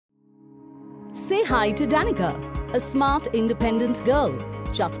Say hi to Danica, a smart, independent girl,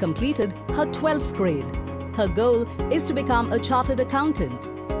 just completed her 12th grade. Her goal is to become a chartered accountant.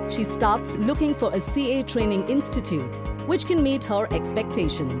 She starts looking for a CA training institute which can meet her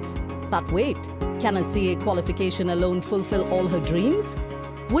expectations. But wait, can a CA qualification alone fulfill all her dreams?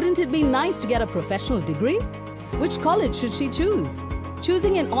 Wouldn't it be nice to get a professional degree? Which college should she choose?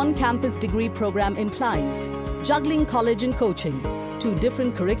 Choosing an on-campus degree program implies juggling college and coaching, 2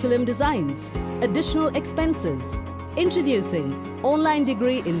 different curriculum designs, additional expenses. Introducing online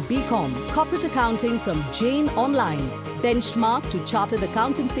degree in BCom Corporate Accounting from JAIN Online, benchmark to Chartered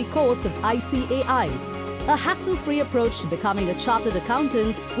Accountancy course of ICAI. A hassle-free approach to becoming a chartered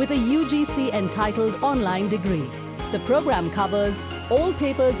accountant with a UGC Entitled Online Degree. The program covers all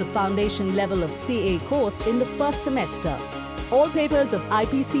papers of foundation level of CA course in the first semester, all papers of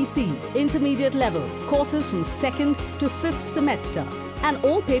IPCC intermediate level courses from 2nd to 5th semester, and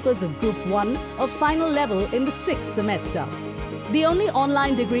all papers of Group 1 of final level in the 6th semester. The only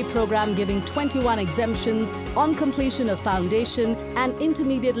online degree program giving 21 exemptions on completion of foundation and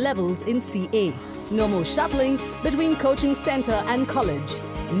intermediate levels in CA. No more shuttling between coaching center and college.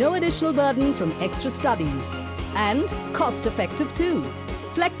 No additional burden from extra studies. And cost-effective too.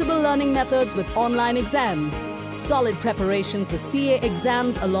 Flexible learning methods with online exams. Solid preparation for CA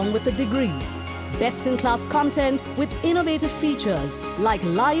exams along with a degree. Best-in-class content with innovative features like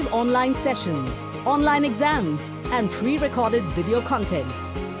live online sessions, online exams, and pre-recorded video content.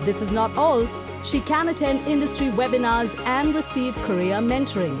 This is not all. She can attend industry webinars and receive career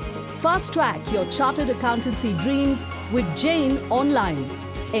mentoring. Fast-track your chartered accountancy dreams with JAIN Online.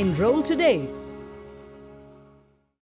 Enroll today.